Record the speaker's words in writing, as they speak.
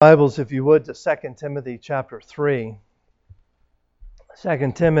Bibles, if you would, to 2 Timothy chapter 3.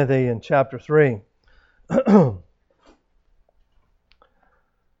 2 Timothy in chapter 3. I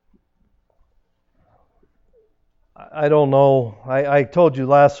don't know. I told you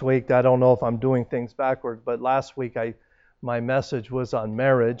last week that I don't know if I'm doing things backward, but last week my message was on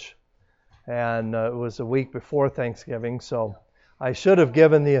marriage, and it was a week before Thanksgiving, so I should have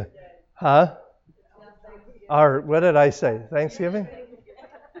given the... Huh? Or what did I say? Thanksgiving?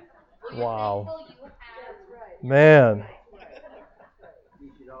 Wow. Man.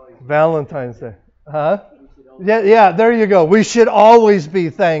 Valentine's Day. Huh? Yeah, there you go. We should always be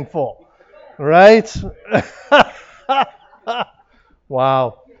thankful. Right?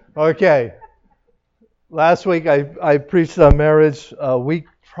 Wow. Okay. Last week I preached on marriage a week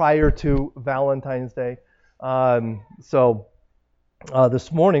prior to Valentine's Day. So this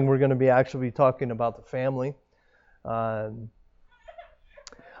morning we're going to be actually talking about the family.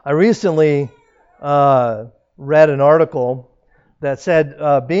 I recently read an article that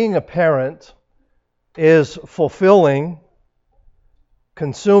said being a parent is fulfilling,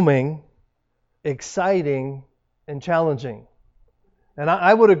 consuming, exciting, and challenging. And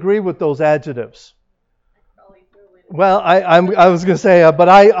I would agree with those adjectives. Well, I was going to say, but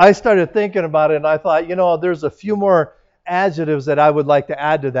I started thinking about it, and I thought, there's a few more adjectives that I would like to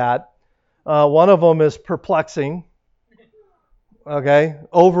add to that. One of them is perplexing. Okay,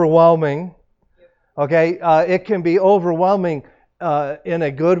 overwhelming. Okay, it can be overwhelming in a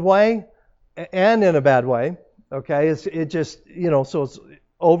good way and in a bad way. Okay, so it's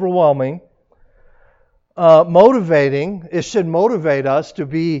overwhelming. Motivating. It should motivate us to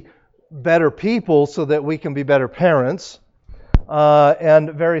be better people so that we can be better parents.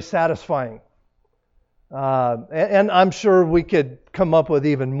 And very satisfying. And I'm sure we could come up with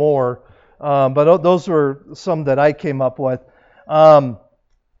even more. But those were some that I came up with. To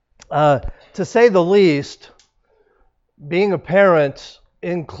say the least, being a parent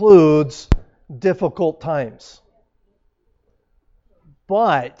includes difficult times.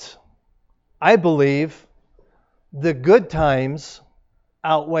 But I believe the good times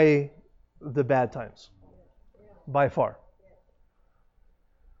outweigh the bad times by far.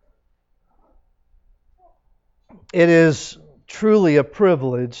 It is truly a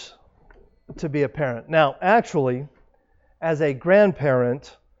privilege to be a parent. Now, actually, as a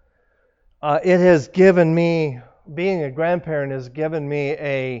grandparent, being a grandparent has given me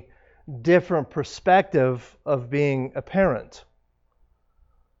a different perspective of being a parent.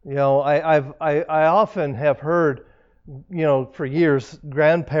 I often have heard, for years,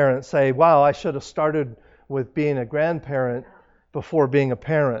 grandparents say, wow, I should have started with being a grandparent before being a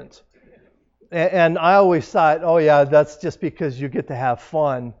parent. And I always thought, oh yeah, that's just because you get to have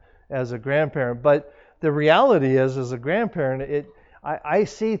fun as a grandparent. But the reality is, as a grandparent, I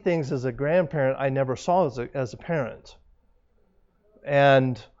see things as a grandparent I never saw as a parent.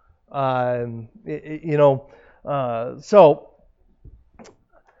 And, so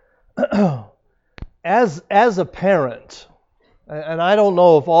as a parent, and I don't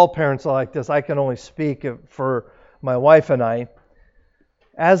know if all parents are like this, I can only speak for my wife and I.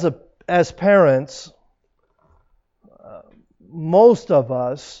 As parents, most of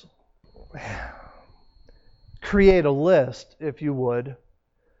us create a list, if you would,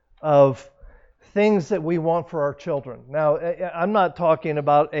 of things that we want for our children. Now, I'm not talking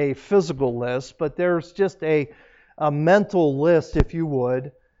about a physical list, but there's just a mental list, if you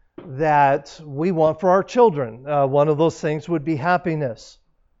would, that we want for our children. One of those things would be happiness.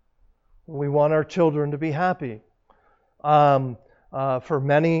 We want our children to be happy. For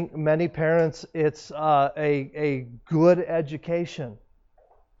many parents, it's a good education.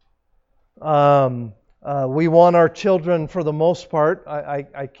 We want our children, for the most part,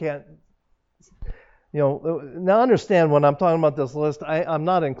 I can't, now understand when I'm talking about this list, I'm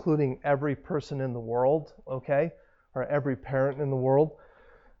not including every person in the world, okay, or every parent in the world,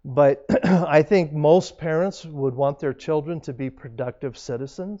 but I think most parents would want their children to be productive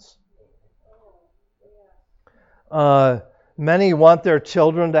citizens. Many want their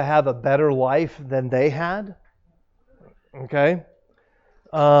children to have a better life than they had, okay.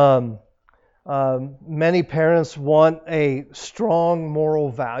 Many parents want a strong moral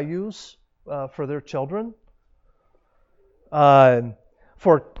values for their children.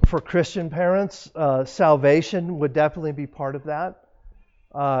 For Christian parents, salvation would definitely be part of that.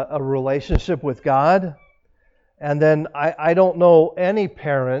 A relationship with God. And then I don't know any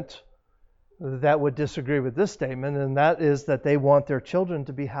parent that would disagree with this statement, and that is that they want their children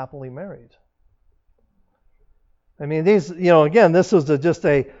to be happily married. I mean, these, again, this was just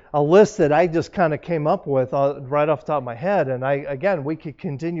a list that I just kind of came up with right off the top of my head. And again, we could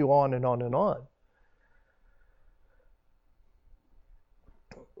continue on and on and on.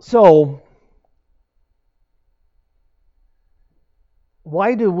 So,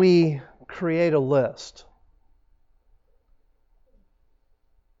 why do we create a list?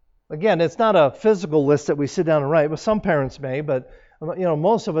 Again, it's not a physical list that we sit down and write. Well, some parents may, but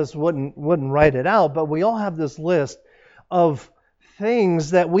most of us wouldn't write it out. But we all have this list of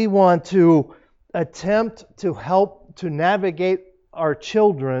things that we want to attempt to help to navigate our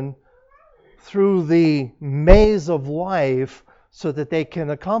children through the maze of life so that they can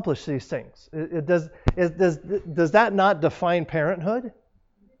accomplish these things. Does that not define parenthood?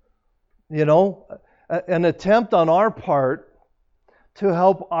 An attempt on our part to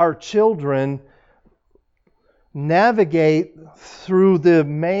help our children navigate through the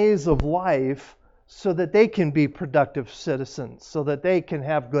maze of life so that they can be productive citizens, so that they can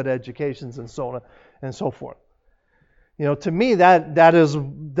have good educations and so on and so forth. To me, that is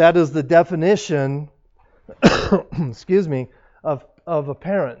the definition, excuse me, of a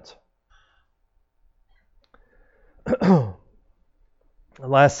parent.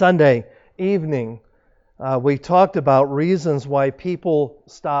 Last Sunday evening, we talked about reasons why people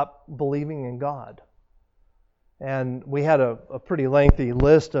stop believing in God. And we had a pretty lengthy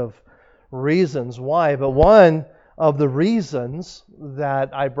list of reasons why. But one of the reasons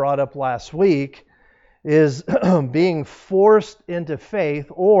that I brought up last week is being forced into faith,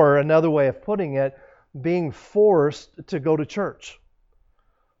 or another way of putting it, being forced to go to church.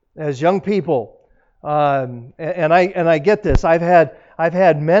 As young people, and I get this. I've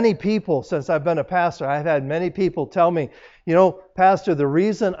had many people, since I've been a pastor, I've had many people tell me, Pastor, the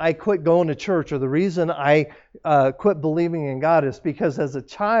reason I quit going to church, or the reason I quit believing in God, is because as a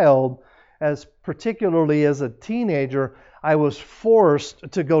child, particularly as a teenager, I was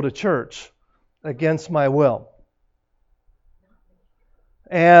forced to go to church against my will.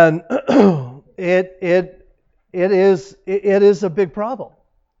 And it is a big problem.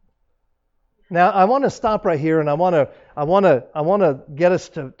 Now, I want to stop right here, and I want to get us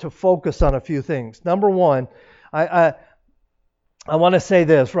to focus on a few things. Number one, I want to say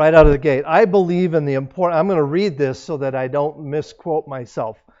this right out of the gate. I believe in the important. I'm going to read this so that I don't misquote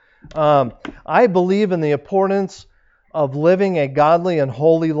myself. I believe in the importance of living a godly and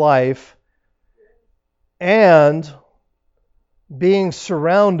holy life and being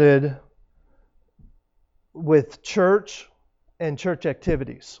surrounded with church and church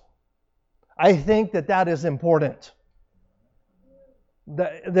activities. I think that is important.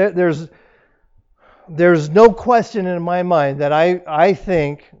 There's no question in my mind that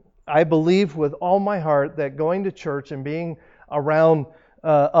I believe with all my heart that going to church and being around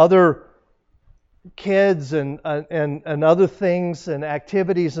other kids and other things and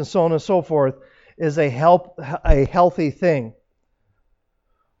activities and so on and so forth is a healthy thing.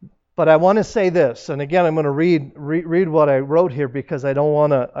 But I want to say this, and again, I'm going to read what I wrote here because I don't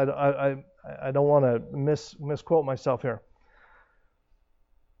want to misquote myself here.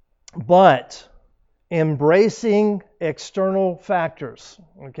 But embracing external factors.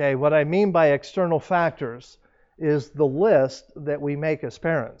 Okay, what I mean by external factors is the list that we make as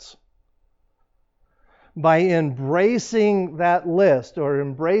parents. By embracing that list or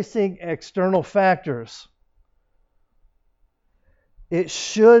embracing external factors, it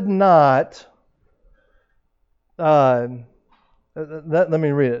should not, let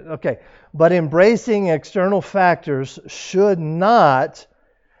me read it. Okay. But embracing external factors should not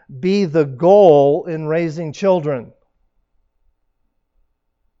be the goal in raising children.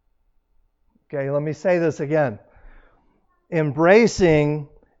 Okay, let me say this again. Embracing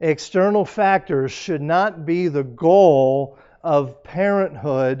external factors should not be the goal of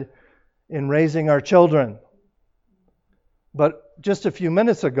parenthood in raising our children. But just a few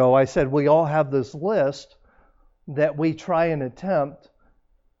minutes ago, I said we all have this list that we try and attempt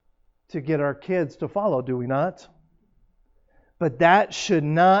to get our kids to follow, do we not? But that should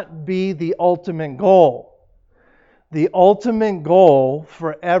not be the ultimate goal. The ultimate goal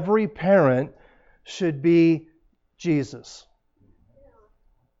for every parent should be Jesus.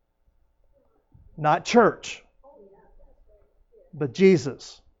 Not church, but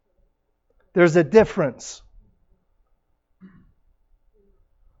Jesus. There's a difference.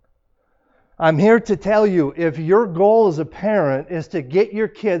 I'm here to tell you, if your goal as a parent is to get your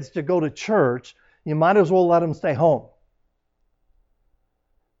kids to go to church, you might as well let them stay home.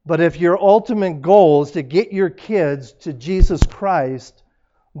 But if your ultimate goal is to get your kids to Jesus Christ,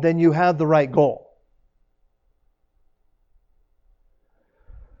 then you have the right goal.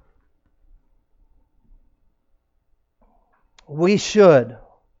 we should,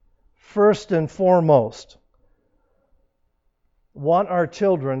 first and foremost, want our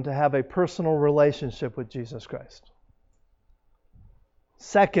children to have a personal relationship with Jesus Christ.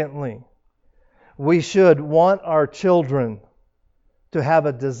 Secondly, we should want our children to have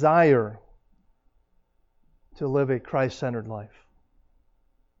a desire to live a Christ-centered life.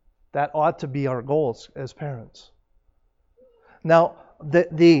 That ought to be our goals as parents. Now,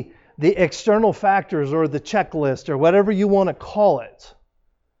 the external factors or the checklist or whatever you want to call it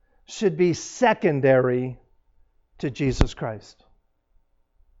should be secondary to Jesus Christ.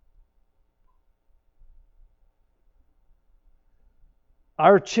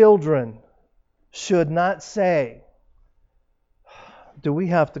 Our children should not say, "Do we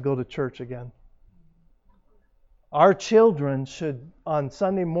have to go to church again?" Our children should, on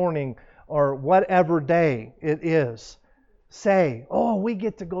Sunday morning or whatever day it is, say, "Oh, we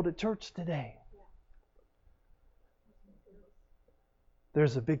get to go to church today."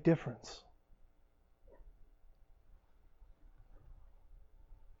 There's a big difference.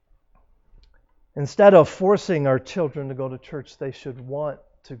 Instead of forcing our children to go to church, they should want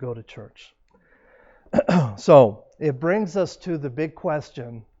to go to church. So, it brings us to the big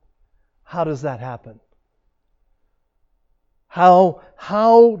question, how does that happen? How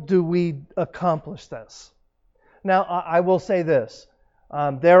do we accomplish this? Now, I will say this.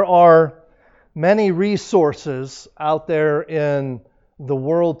 There are many resources out there in the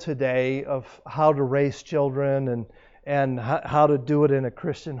world today of how to raise children and how to do it in a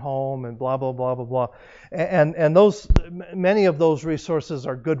Christian home and blah, blah, blah, blah, blah. And those, many of those resources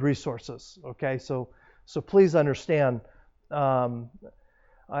are good resources, okay? So please understand, I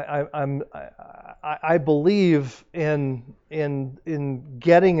believe in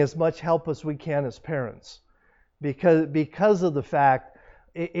getting as much help as we can as parents, because of the fact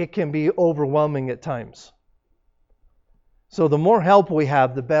it can be overwhelming at times. So the more help we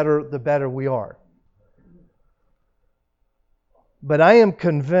have, the better we are. But I am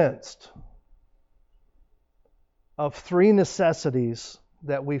convinced of three necessities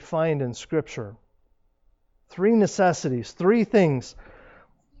that we find in Scripture. Three necessities, three things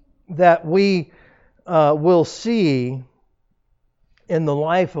that we will see in the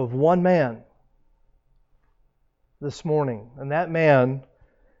life of one man this morning. And that man,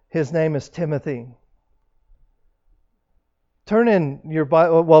 his name is Timothy. Turn in your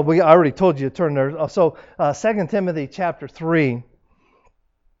Bible. Well, I already told you to turn there. So 2 Timothy chapter 3.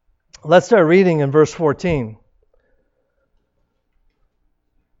 Let's start reading in verse 14.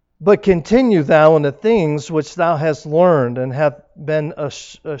 But continue thou in the things which thou hast learned and have been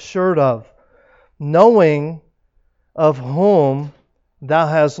assured of, knowing of whom thou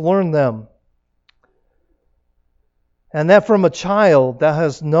hast learned them, and that from a child thou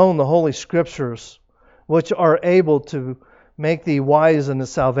hast known the Holy Scriptures, which are able to make thee wise unto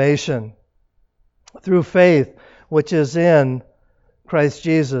salvation, through faith which is in Christ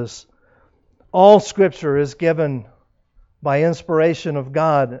Jesus. All Scripture is given by inspiration of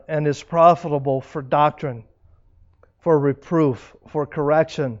God and is profitable for doctrine, for reproof, for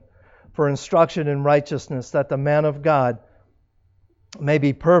correction, for instruction in righteousness, that the man of God may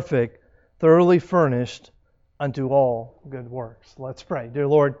be perfect, thoroughly furnished unto all good works. Let's pray. Dear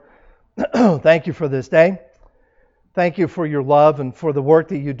Lord, thank you for this day. Thank you for your love and for the work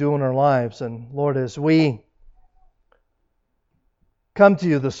that you do in our lives. And Lord, as we come to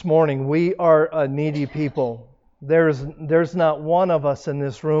you this morning, we are a needy people. There's not one of us in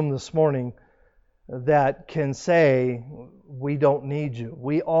this room this morning that can say we don't need you.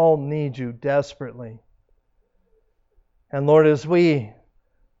 We all need you desperately. And Lord, as we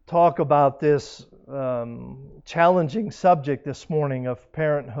talk about this challenging subject this morning of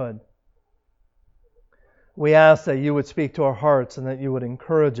parenthood, we ask that you would speak to our hearts and that you would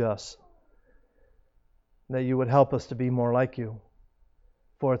encourage us, that you would help us to be more like you.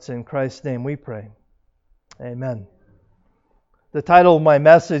 For it's in Christ's name we pray. Amen. The title of my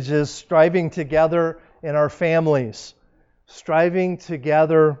message is Striving Together in Our Families. Striving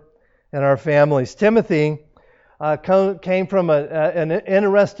Together in Our Families. Timothy came from an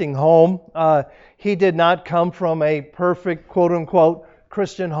interesting home. He did not come from a perfect, quote-unquote,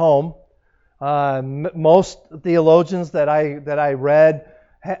 Christian home. Most theologians that I read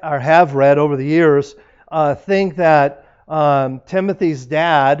or have read over the years think that Timothy's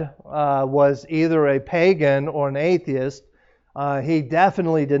dad was either a pagan or an atheist. He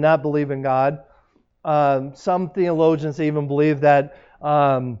definitely did not believe in God. Some theologians even believe that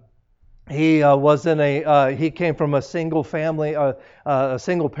he came from a single family, a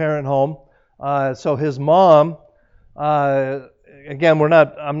single parent home. So his mom, again,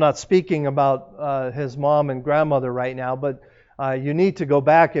 I'm not speaking about his mom and grandmother right now, but You need to go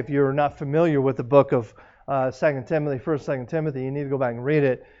back if you're not familiar with the book of 2 Timothy, 1st, 2nd Timothy. You need to go back and read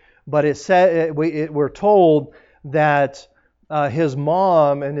it. But it said we're told that his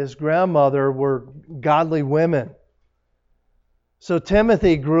mom and his grandmother were godly women. So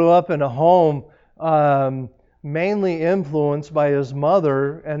Timothy grew up in a home mainly influenced by his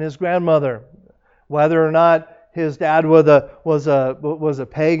mother and his grandmother. Whether or not his dad was a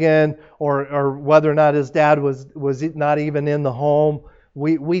pagan, or whether or not his dad was not even in the home,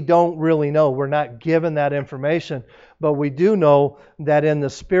 we don't really know. We're not given that information. But we do know that in the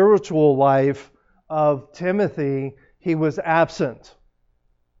spiritual life of Timothy, he was absent.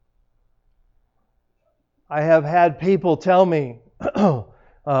 I have had people tell me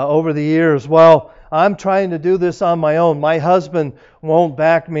over the years, well, I'm trying to do this on my own. My husband won't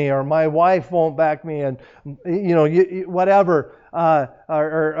back me, or my wife won't back me, and whatever.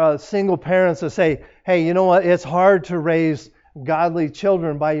 Or single parents that say, hey, you know what? It's hard to raise godly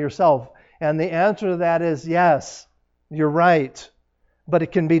children by yourself. And the answer to that is yes, you're right, but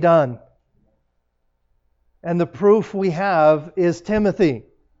it can be done. And the proof we have is Timothy.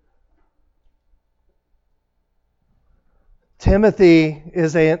 Timothy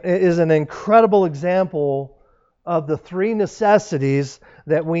is an incredible example of the three necessities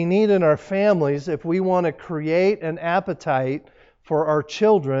that we need in our families if we want to create an appetite for our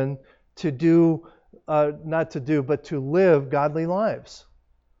children to do, but to live godly lives.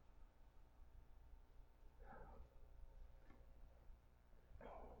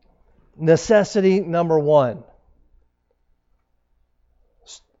 Necessity number one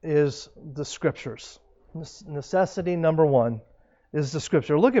is the Scriptures. Necessity number one is the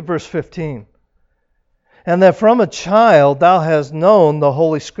Scripture. Look at verse 15. And that from a child thou hast known the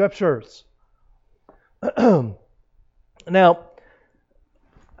Holy Scriptures. Now,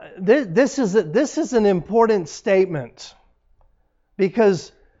 this is an important statement,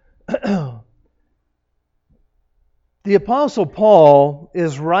 because the Apostle Paul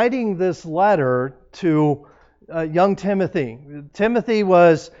is writing this letter to young Timothy. Timothy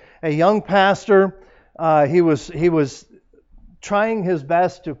was a young pastor. He was trying his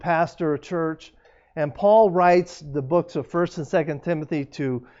best to pastor a church, and Paul writes the books of 1st and 2nd Timothy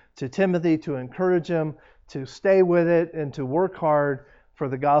to Timothy to encourage him to stay with it and to work hard for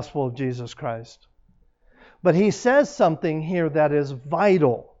the gospel of Jesus Christ. But he says something here that is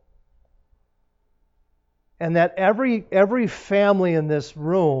vital, and that every family in this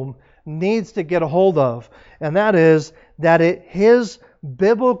room needs to get a hold of, and that is that his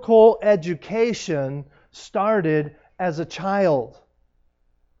biblical education started as a child.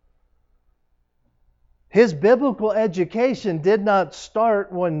 His biblical education did not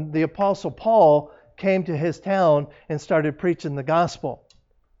start when the Apostle Paul came to his town and started preaching the gospel.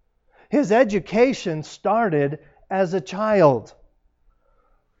 His education started as a child.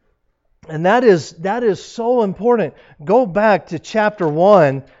 And that is so important. Go back to chapter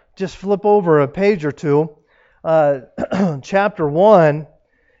 1. Just flip over a page or two. Chapter 1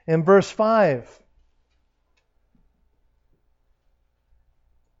 in verse 5.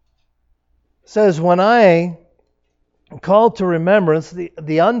 Says, when I call to remembrance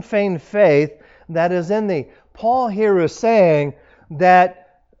the unfeigned faith that is in thee. Paul here is saying that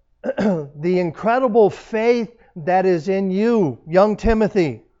the incredible faith that is in you, young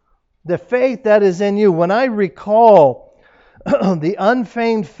Timothy, the faith that is in you, when I recall the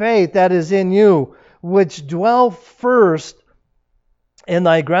unfeigned faith that is in you, which dwell first in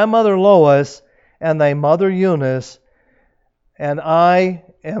thy grandmother Lois and thy mother Eunice, and I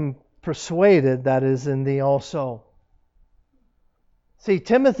am persuaded that is in thee also. See,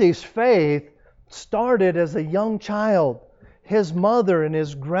 Timothy's faith started as a young child. His mother and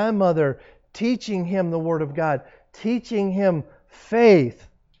his grandmother teaching him the Word of God, teaching him faith.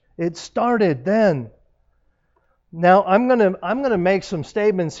 It started then. Now I'm gonna make some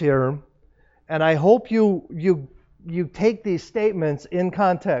statements here, and I hope you take these statements in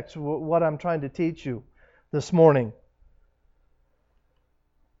context, what I'm trying to teach you this morning.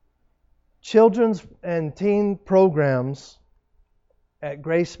 Children's and teen programs at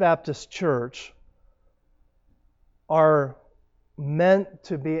Grace Baptist Church are meant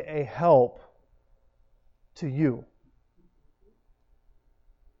to be a help to you.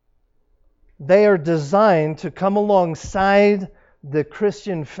 They are designed to come alongside the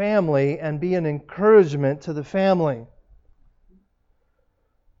Christian family and be an encouragement to the family.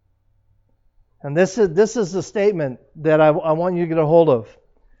 And this is the statement that I want you to get a hold of.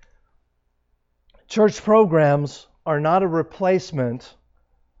 Church programs are not a replacement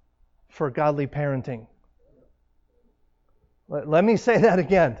for godly parenting. Let me say that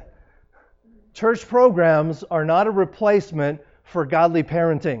again. Church programs are not a replacement for godly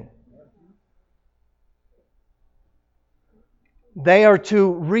parenting. They are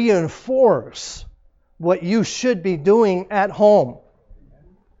to reinforce what you should be doing at home.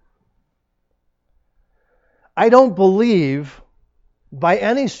 I don't believe, by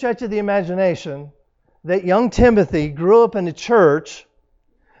any stretch of the imagination, that young Timothy grew up in a church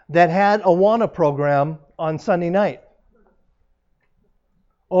that had a Awana program on Sunday night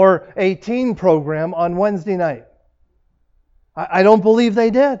or a teen program on Wednesday night. I don't believe they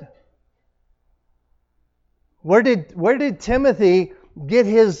did. Where did Timothy get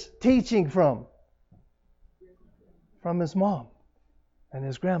his teaching from? From his mom and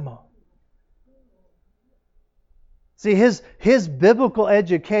his grandma. See, his biblical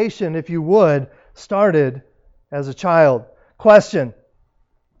education, if you would, started as a child. Question: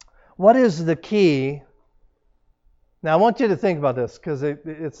 what is the key? Now, I want you to think about this, because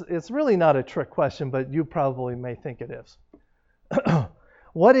it's really not a trick question, but you probably may think it is.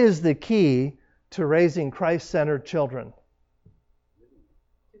 What is the key to raising Christ-centered children?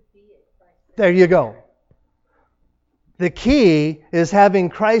 There you go. The key is having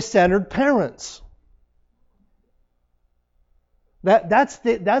Christ-centered parents. That's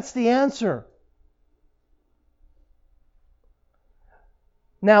the answer.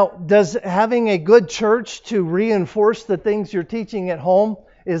 Now, does having a good church to reinforce the things you're teaching at home,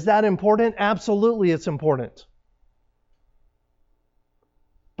 is that important? Absolutely, it's important.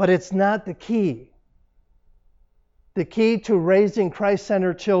 But it's not the key. The key to raising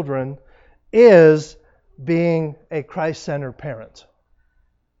Christ-centered children is being a Christ-centered parent.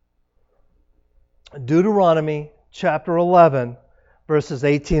 Deuteronomy chapter 11, verses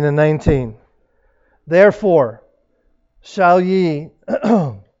 18 and 19. Therefore, shall ye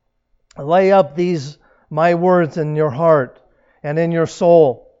lay up these my words in your heart and in your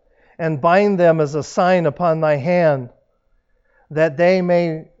soul, and bind them as a sign upon thy hand, that they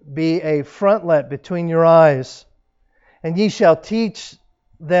may be a frontlet between your eyes. And ye shall teach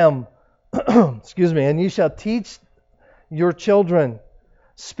them, and ye shall teach your children,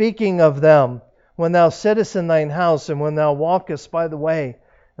 speaking of them, when thou sittest in thine house, and when thou walkest by the way,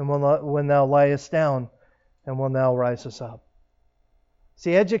 and when thou liest down, and when thou risest up.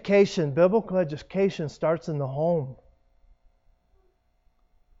 See, education, biblical education, starts in the home.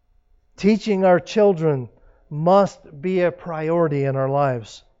 Teaching our children must be a priority in our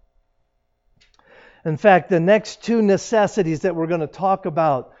lives. In fact, the next two necessities that we're going to talk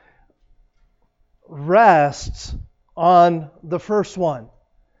about rests on the first one.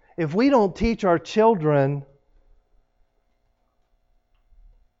 If we don't teach our children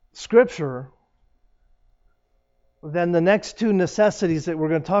Scripture, then the next two necessities that we're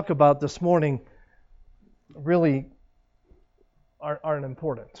going to talk about this morning really aren't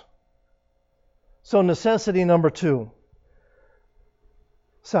important. So necessity number 2,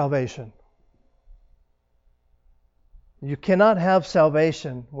 salvation. You cannot have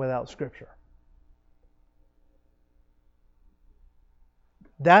salvation without Scripture.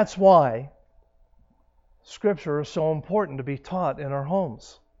 That's why Scripture is so important to be taught in our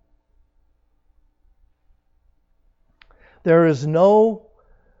homes. There is no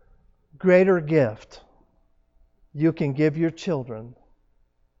greater gift you can give your children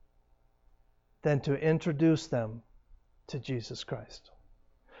than to introduce them to Jesus Christ.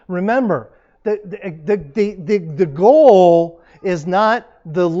 Remember, the goal is not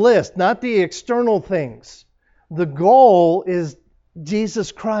the list, not the external things. The goal is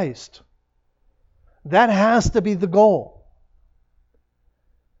Jesus Christ. That has to be the goal.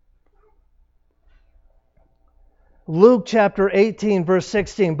 Luke chapter 18, verse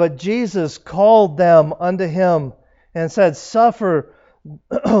 16, but Jesus called them unto him and said, suffer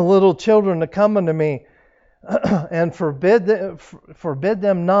little children to come unto me, and forbid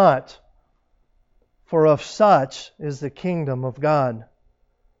them not, for of such is the kingdom of God.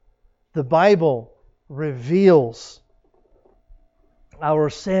 The Bible reveals our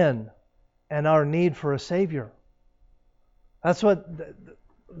sin and our need for a Savior. It's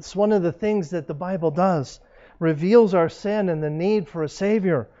one of the things that the Bible does. Reveals our sin and the need for a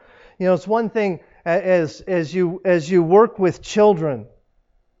Savior. You know, it's one thing as you work with children.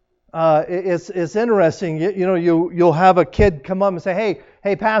 It's interesting. You'll have a kid come up and say,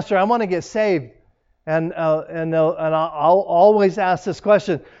 "Hey, Pastor, I want to get saved," and I'll always ask this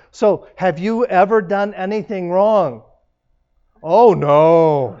question. So, have you ever done anything wrong? Oh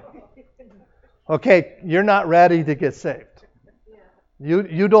no. Okay, you're not ready to get saved.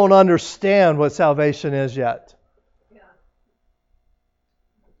 You don't understand what salvation is yet.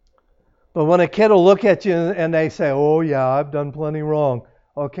 But when a kid will look at you and they say, "Oh yeah, I've done plenty wrong."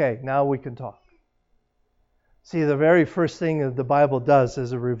 Okay, now we can talk. See, the very first thing that the Bible does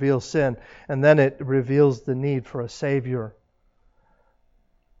is it reveals sin, and then it reveals the need for a Savior.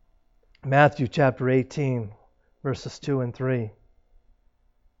 Matthew chapter 18, verses 2 and 3.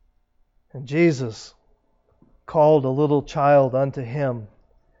 And Jesus called a little child unto him,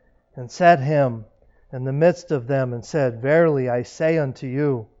 and set him in the midst of them, and said, Verily I say unto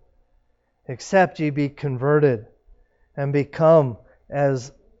you, except ye be converted, and become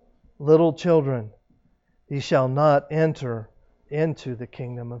as little children, ye shall not enter into the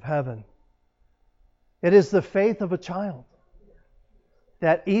kingdom of heaven. It is the faith of a child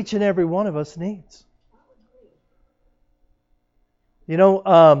that each and every one of us needs. You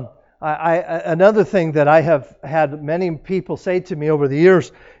know, another thing that I have had many people say to me over the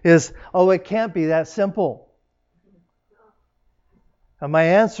years is, oh, it can't be that simple. And my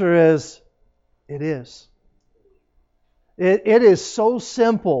answer is, it is. It is so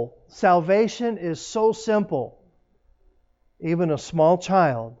simple. Salvation is so simple. Even a small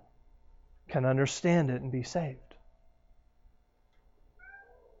child can understand it and be saved.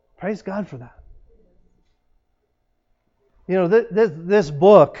 Praise God for that. You know, this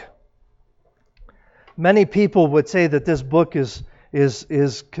book, many people would say that this book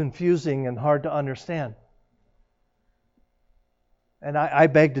is confusing and hard to understand. And I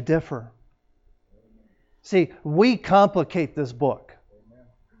beg to differ. See, we complicate this book.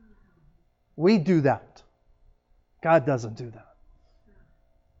 We do that. God doesn't do that.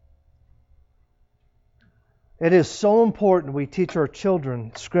 It is so important we teach our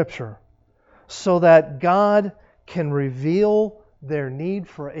children Scripture so that God can reveal their need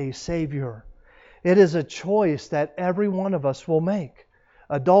for a Savior. It is a choice that every one of us will make.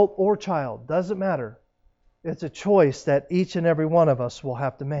 Adult or child, doesn't matter. It's a choice that each and every one of us will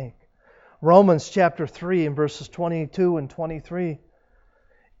have to make. Romans chapter 3 and verses 22 and 23.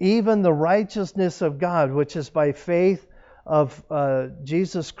 Even the righteousness of God, which is by faith of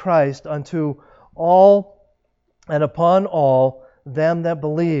Jesus Christ, unto all and upon all them that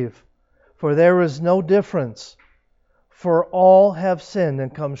believe. For there is no difference, for all have sinned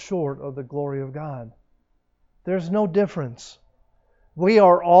and come short of the glory of God. There's no difference. We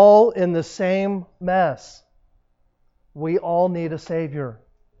are all in the same mess. We all need a Savior.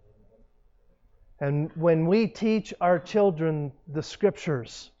 And when we teach our children the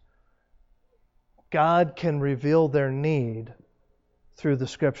Scriptures, God can reveal their need through the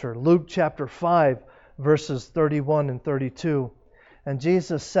Scripture. Luke chapter 5, verses 31 and 32. And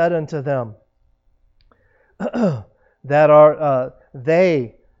Jesus said unto them,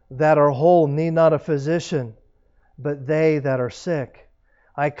 they that are whole need not a physician, but they that are sick.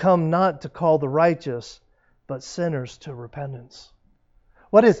 I come not to call the righteous, but sinners to repentance.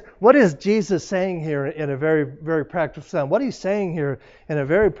 What is Jesus saying here in a very, very practical sense? What he's saying here in a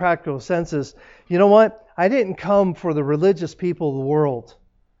very practical sense is, you know what? I didn't come for the religious people of the world.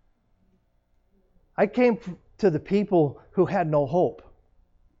 I came to the people who had no hope.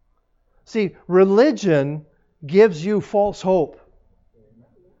 See, religion gives you false hope.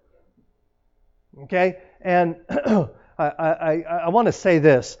 Okay? And I want to say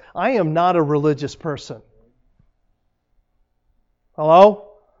this. I am not a religious person. Hello?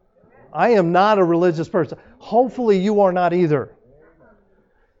 I am not a religious person. Hopefully you are not either.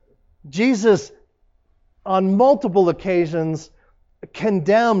 Jesus, on multiple occasions,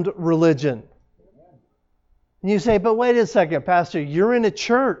 condemned religion. And you say, but wait a second, Pastor, you're in a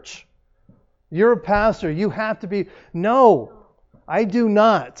church. You're a pastor. You have to be... No, I do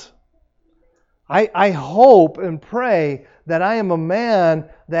not. I hope and pray that I am a man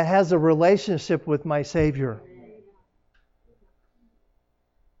that has a relationship with my Savior.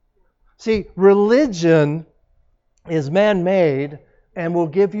 See, religion is man-made and will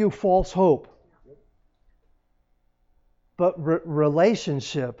give you false hope. But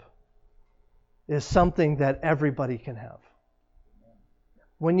relationship is something that everybody can have.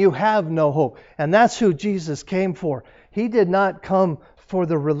 When you have no hope. And that's who Jesus came for. He did not come for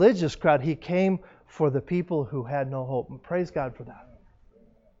the religious crowd. He came for the people who had no hope. And praise God for that.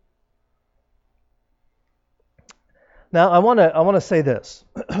 Now, I want to say this.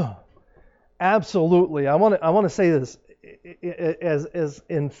 Absolutely. I want to say this as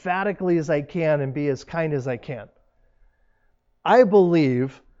emphatically as I can and be as kind as I can. I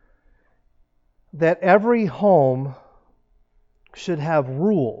believe that every home should have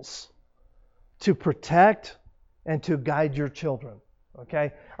rules to protect and to guide your children.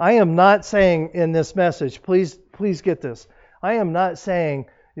 Okay? I am not saying in this message, please get this. I am not saying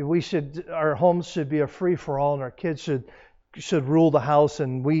our homes should be a free for all and our kids should rule the house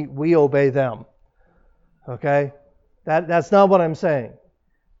and we obey them. Okay? That's not what I'm saying.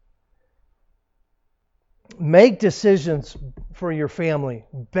 Make decisions for your family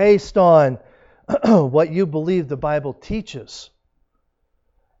based on what you believe the Bible teaches.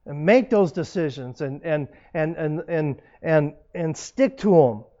 And make those decisions and stick to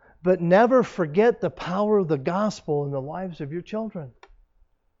them. But never forget the power of the gospel in the lives of your children.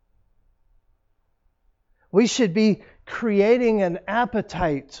 We should be creating an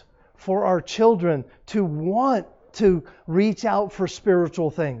appetite for our children to want to reach out for spiritual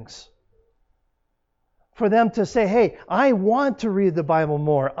things. For them to say, hey, I want to read the Bible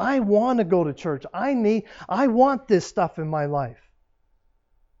more. I want to go to church. I want this stuff in my life.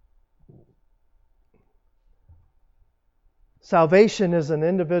 Salvation is an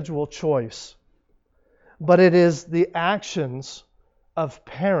individual choice, but it is the actions of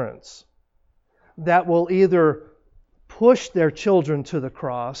parents that will either push their children to the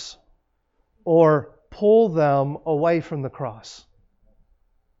cross or pull them away from the cross.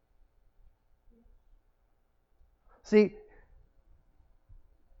 See,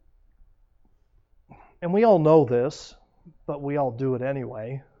 and we all know this, but we all do it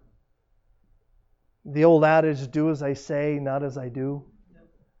anyway. The old adage, do as I say, not as I do.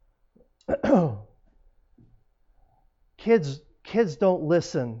 Kids don't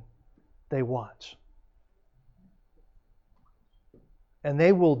listen, they watch. And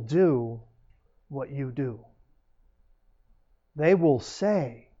they will do what you do. They will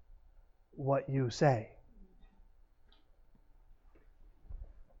say what you say.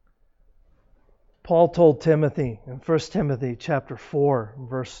 Paul told Timothy in 1 Timothy chapter 4,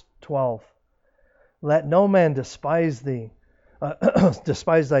 verse 12, let no man despise thee,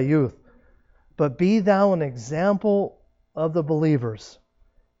 despise thy youth, but be thou an example of the believers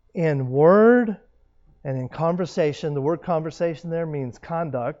in word and in conversation. The word conversation there means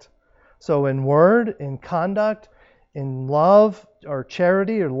conduct. So in word, in conduct, in love or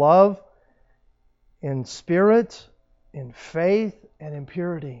charity or love, in spirit, in faith, and in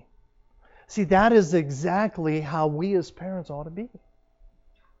purity. See, that is exactly how we as parents ought to be.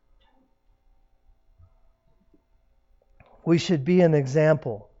 We should be an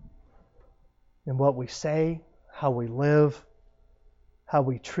example in what we say, how we live, how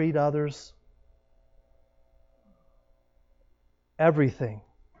we treat others. Everything.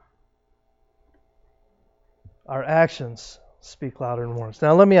 Our actions speak louder than words.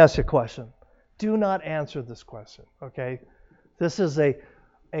 Now let me ask you a question. Do not answer this question, okay? This is a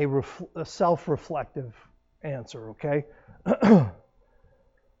self-reflective answer, okay?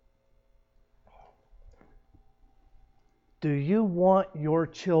 Do you want your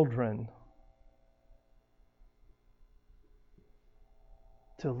children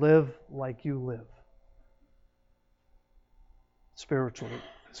to live like you live?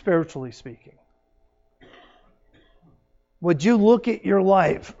 Spiritually speaking. Would you look at your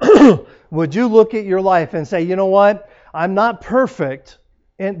life? Would you look at your life and say, you know what? I'm not perfect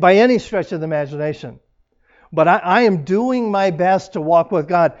by any stretch of the imagination. But I am doing my best to walk with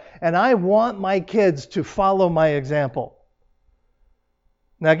God. And I want my kids to follow my example.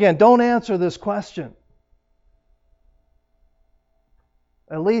 Now again, don't answer this question.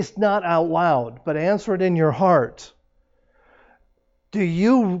 At least not out loud, but answer it in your heart.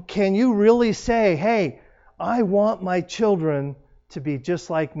 Can you really say, hey, I want my children to be just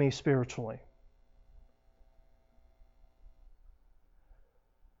like me spiritually?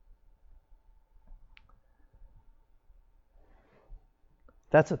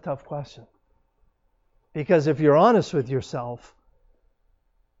 That's a tough question. Because if you're honest with yourself,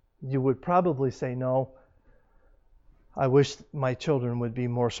 you would probably say, no, I wish my children would be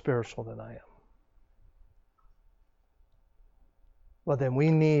more spiritual than I am. Well, then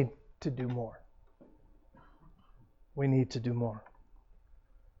we need to do more. We need to do more.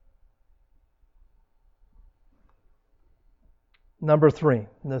 Number 3,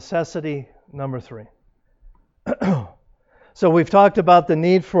 necessity number 3. So we've talked about the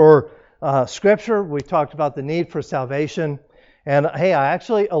need for Scripture. We've talked about the need for salvation. And hey, I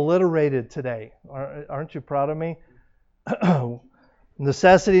actually alliterated today. Aren't you proud of me?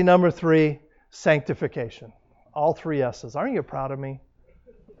 Necessity number 3, sanctification. All 3 S's. Aren't you proud of me?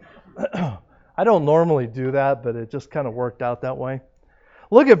 I don't normally do that, but it just kind of worked out that way.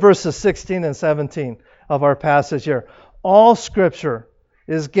 Look at verses 16 and 17 of our passage here. All Scripture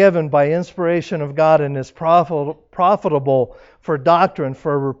is given by inspiration of God and is profitable for doctrine,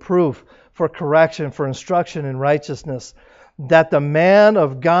 for reproof, for correction, for instruction in righteousness, that the man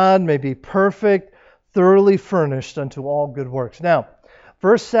of God may be perfect, thoroughly furnished unto all good works. Now,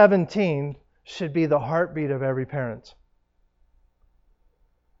 verse 17 should be the heartbeat of every parent.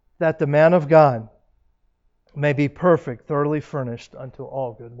 That the man of God may be perfect, thoroughly furnished unto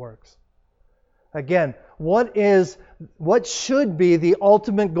all good works. Again, what should be the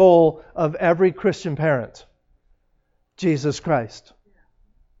ultimate goal of every Christian parent? Jesus Christ.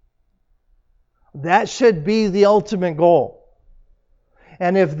 That should be the ultimate goal.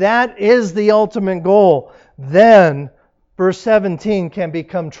 And if that is the ultimate goal, then verse 17 can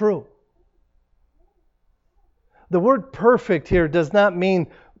become true. The word perfect here does not mean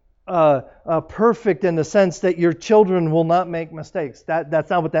perfect in the sense that your children will not make mistakes. That's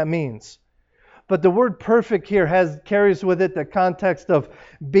not what that means. But the word perfect here carries with it the context of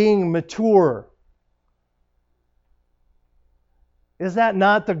being mature. Is that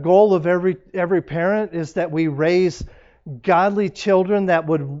not the goal of every parent? Is that we raise godly children that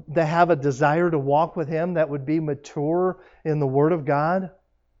have a desire to walk with Him, that would be mature in the Word of God?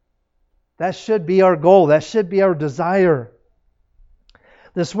 That should be our goal. That should be our desire.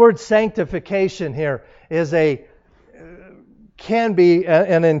 This word sanctification here can be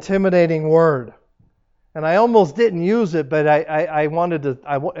an intimidating word. And I almost didn't use it, but I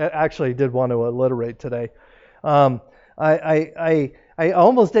actually did want to alliterate today. I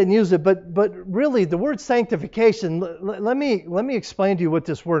almost didn't use it, but really the word sanctification, let me explain to you what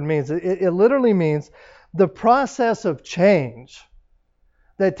this word means. It literally means the process of change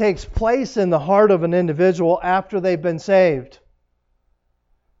that takes place in the heart of an individual after they've been saved.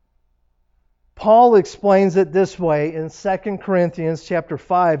 Paul explains it this way in 2 Corinthians chapter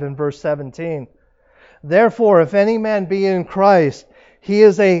 5 and verse 17. Therefore, if any man be in Christ, he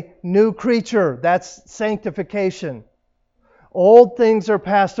is a new creature. That's sanctification. Old things are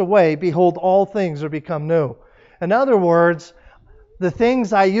passed away. Behold, all things are become new. In other words, the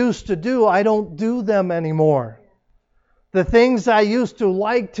things I used to do, I don't do them anymore. The things I used to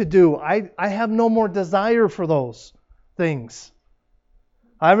like to do, I have no more desire for those things.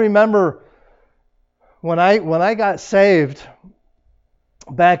 I remember when I got saved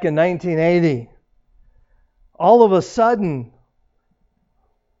back in 1980, all of a sudden,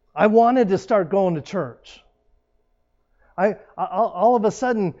 I wanted to start going to church. All of a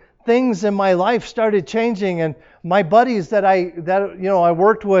sudden, things in my life started changing, and my buddies that I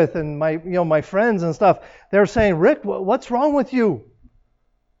worked with, and my friends and stuff, they're saying, "Rick, what's wrong with you?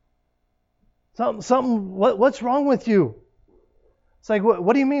 What's wrong with you?" It's like,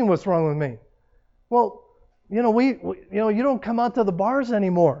 what do you mean, what's wrong with me? Well, you don't come out to the bars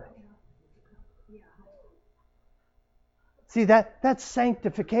anymore. See, that's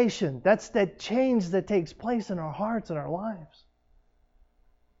sanctification. That's that change that takes place in our hearts and our lives.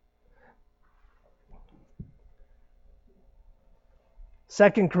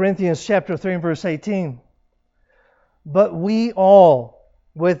 Second Corinthians chapter 3 and verse 18. But we all,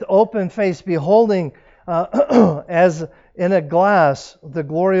 with open face, beholding as in a glass the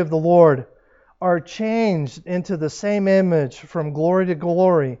glory of the Lord, are changed into the same image from glory to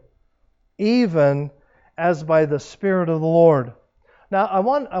glory, even as by the Spirit of the Lord. Now, I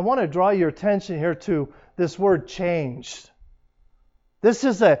want to draw your attention here to this word changed. This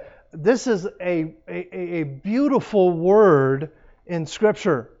is a beautiful word in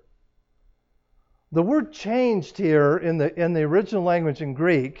Scripture. The word changed here in the original language in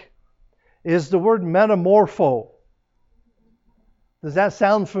Greek is the word metamorpho. Does that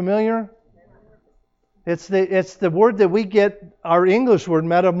sound familiar? It's the word that we get our English word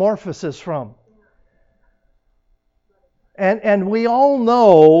metamorphosis from. And we all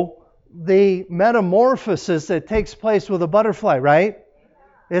know the metamorphosis that takes place with a butterfly, right?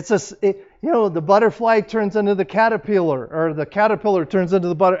 The butterfly turns into the caterpillar, or the caterpillar turns into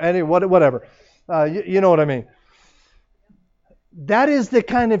the whatever. You know what I mean. That is the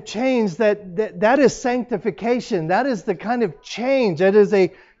kind of change that is sanctification. That is the kind of change. That is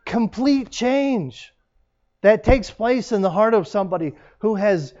a complete change that takes place in the heart of somebody who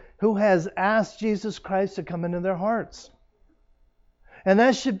has asked Jesus Christ to come into their hearts. And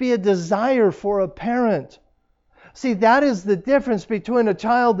that should be a desire for a parent. See, that is the difference between a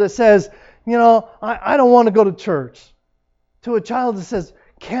child that says, I don't want to go to church, to a child that says,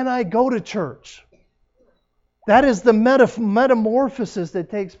 can I go to church? That is the metamorphosis that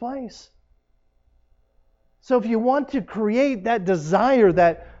takes place. So if you want to create that desire,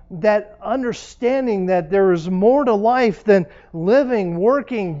 that understanding that there is more to life than living,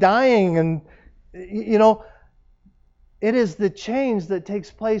 working, dying, and it is the change that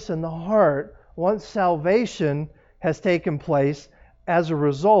takes place in the heart once salvation has taken place as a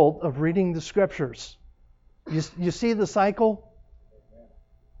result of reading the Scriptures. You see the cycle?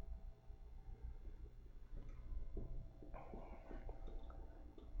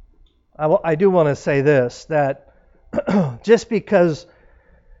 I do want to say this, that just because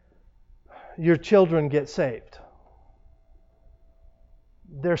your children get saved,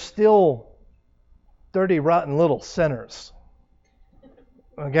 they're still dirty, rotten little sinners.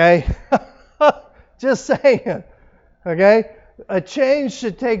 Okay? Just saying. Okay? A change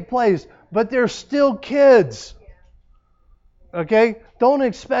should take place, but they're still kids. Okay? Don't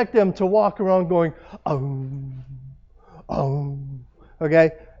expect them to walk around going, oh.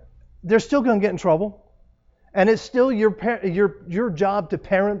 Okay? They're still going to get in trouble. And it's still your job to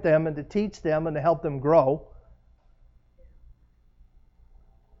parent them and to teach them and to help them grow.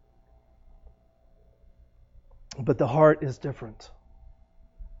 But the heart is different.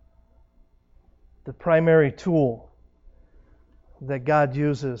 The primary tool that God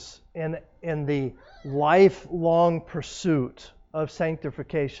uses in the lifelong pursuit of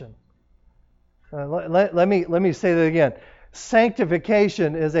sanctification. Let me say that again.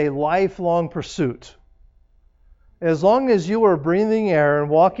 Sanctification is a lifelong pursuit. As long as you are breathing air and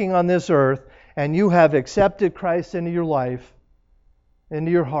walking on this earth and you have accepted Christ into your life,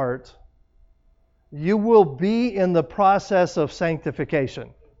 into your heart, you will be in the process of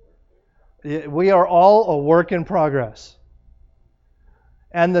sanctification. We are all a work in progress.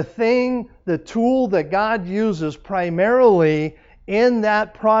 And the tool that God uses primarily in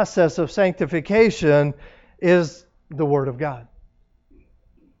that process of sanctification is the Word of God.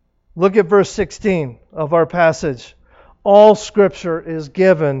 Look at verse 16 of our passage. All Scripture is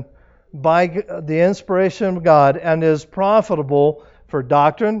given by the inspiration of God and is profitable for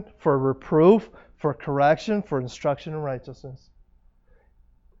doctrine, for reproof, for correction, for instruction in righteousness.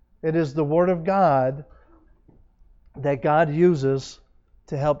 It is the Word of God that God uses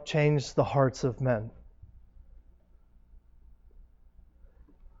to help change the hearts of men.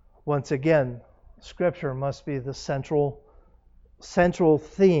 Once again, Scripture must be the central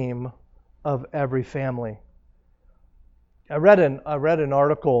theme of every family. I read an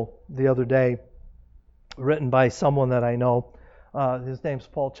article the other day written by someone that I know. His name's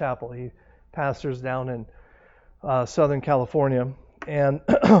Paul Chappell. He pastors down in Southern California. And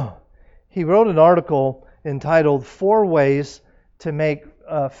he wrote an article entitled 4 Ways to Make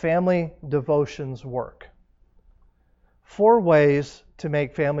Family Devotions Work. 4 ways to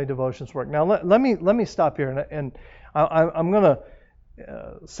make family devotions work. Now let me stop here, and I'm going to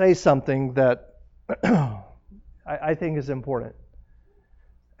say something that I think is important.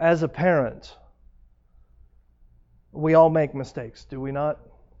 As a parent, we all make mistakes, do we not?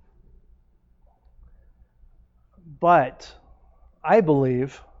 But I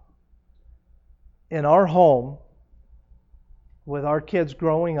believe in our home, with our kids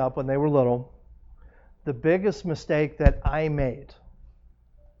growing up when they were little, the biggest mistake that I made,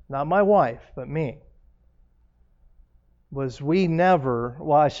 not my wife, but me, was we never,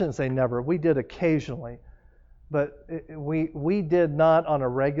 well, I shouldn't say never, we did occasionally, but we did not on a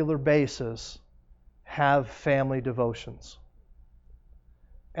regular basis have family devotions.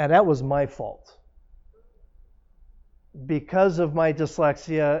 And that was my fault. Because of my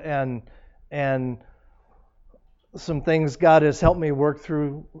dyslexia and some things God has helped me work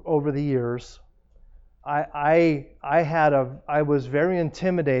through over the years, I was very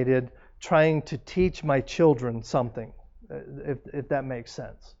intimidated trying to teach my children something, if that makes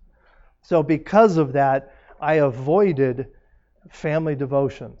sense. So because of that, I avoided family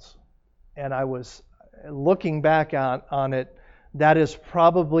devotions. And I was looking back on it, that is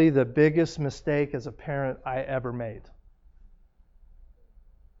probably the biggest mistake as a parent I ever made.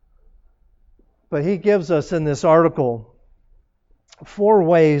 But he gives us in this article 4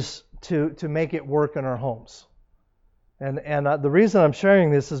 ways to make it work in our homes. And the reason I'm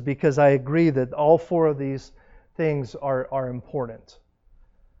sharing this is because I agree that all 4 of these things are important.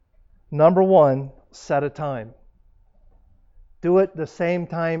 Number 1, set a time. Do it the same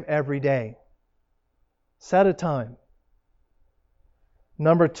time every day. Set a time.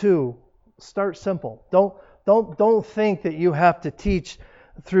 Number 2, start simple. Don't think that you have to teach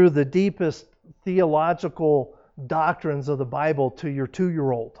through the deepest theological doctrines of the Bible to your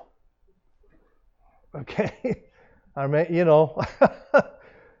 2-year-old. Okay? I mean,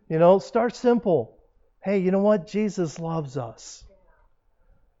 start simple. Hey, you know what? Jesus loves us.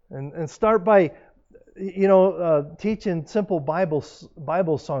 And start by, teaching simple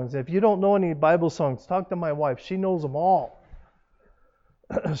Bible songs. If you don't know any Bible songs, talk to my wife. She knows them all.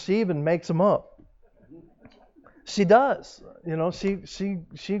 She even makes them up. She does.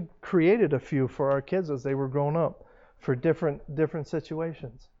 She created a few for our kids as they were growing up for different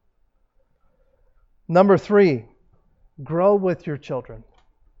situations. Number 3, grow with your children.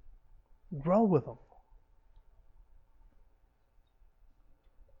 Grow with them.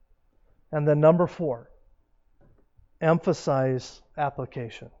 And then number 4, emphasize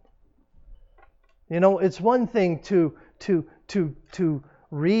application. It's one thing to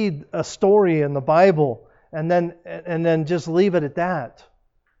read a story in the Bible and then just leave it at that.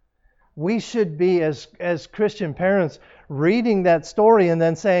 We should be, as Christian parents, reading that story and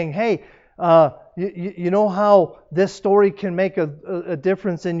then saying, hey, you know how this story can make a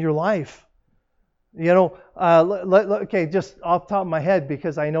difference in your life? Okay, just off the top of my head,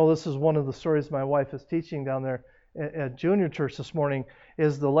 because I know this is one of the stories my wife is teaching down there at junior church this morning,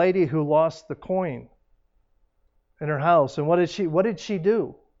 is the lady who lost the coin in her house. And what did she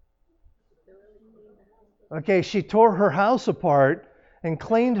do? Okay, she tore her house apart and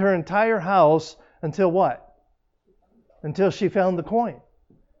cleaned her entire house until what? Until she found the coin.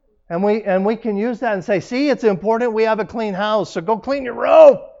 And we can use that and say, see, it's important we have a clean house, so go clean your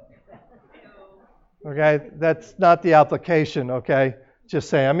room. Okay, that's not the application, okay? Just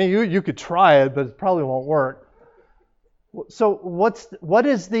saying. I mean, you could try it, but it probably won't work. So what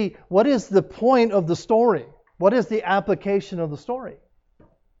is the point of the story? What is the application of the story?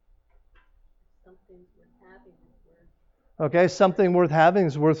 Okay, something worth having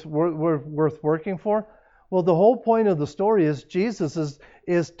is worth working for. Well, the whole point of the story is Jesus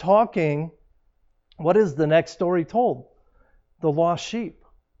is talking. What is the next story told? The lost sheep.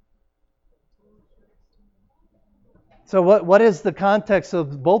 So what is the context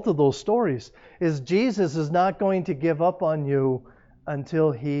of both of those stories? Is Jesus is not going to give up on you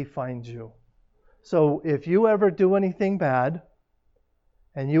until He finds you. So if you ever do anything bad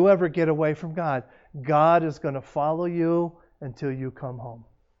and you ever get away from God, God is going to follow you until you come home.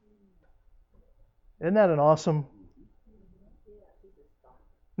 Isn't that an awesome?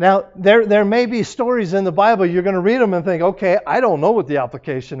 Now, there may be stories in the Bible, you're going to read them and think, okay, I don't know what the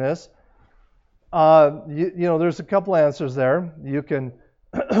application is. There's a couple answers there. You can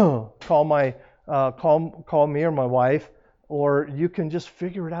call me or my wife, or you can just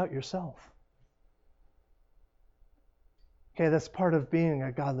figure it out yourself. Okay, that's part of being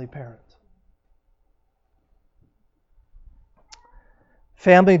a godly parent.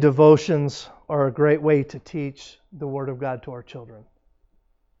 Family devotions are a great way to teach the Word of God to our children.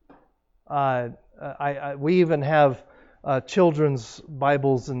 We even have children's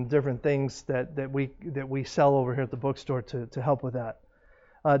Bibles and different things that we sell over here at the bookstore to help with that.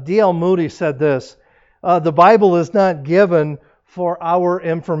 D.L. Moody said this: the Bible is not given for our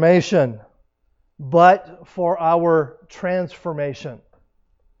information, but for our transformation.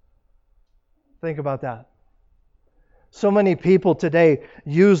 Think about that. So many people today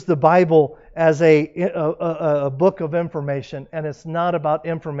use the Bible as a book of information, and it's not about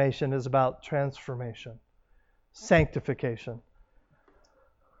information, it's about transformation, sanctification.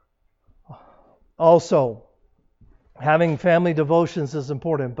 Also, having family devotions is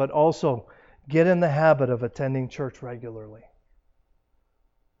important, but also get in the habit of attending church regularly.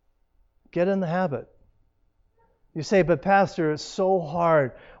 Get in the habit. You say, but Pastor, it's so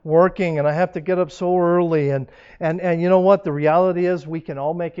hard working and I have to get up so early. And you know what? The reality is we can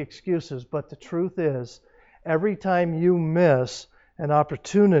all make excuses, but the truth is every time you miss an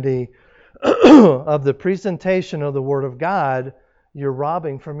opportunity of the presentation of the Word of God, you're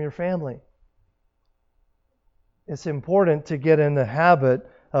robbing from your family. It's important to get in the habit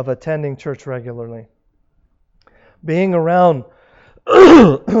of attending church regularly. Being around,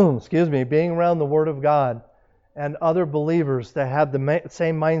 being around the Word of God and other believers that have the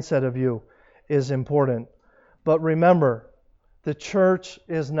same mindset of you is important. But remember, the church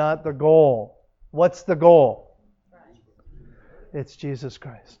is not the goal. What's the goal? It's Jesus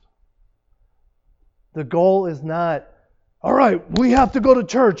Christ. The goal is not, all right, we have to go to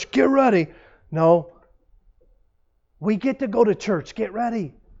church, get ready. No, we get to go to church, get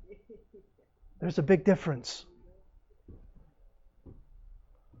ready. There's a big difference.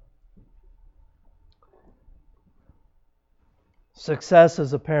 Success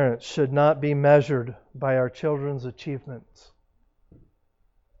as a parent should not be measured by our children's achievements.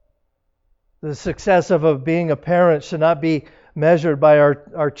 The success of being a parent should not be measured by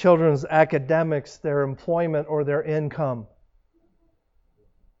our children's academics, their employment, or their income.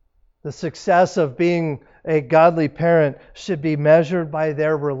 The success of being a godly parent should be measured by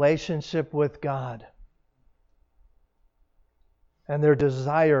their relationship with God and their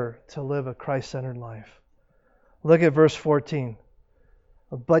desire to live a Christ-centered life. Look at verse 14.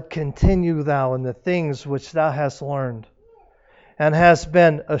 But continue thou in the things which thou hast learned, and hast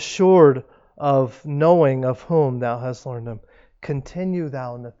been assured of knowing of whom thou hast learned them. Continue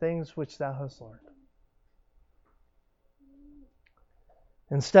thou in the things which thou hast learned.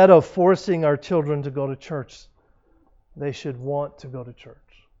 Instead of forcing our children to go to church, they should want to go to church.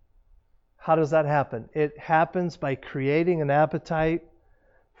 How does that happen? It happens by creating an appetite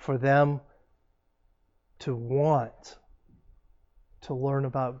for them to want to learn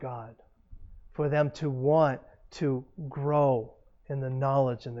about God, for them to want to grow in the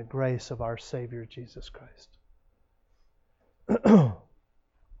knowledge and the grace of our Savior Jesus Christ.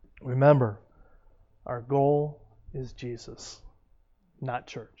 Remember, our goal is Jesus, not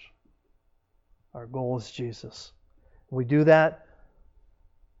church. Our goal is Jesus. We do that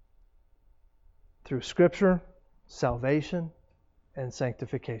through Scripture, salvation, and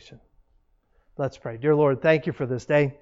sanctification. Let's pray. Dear Lord, thank you for this day.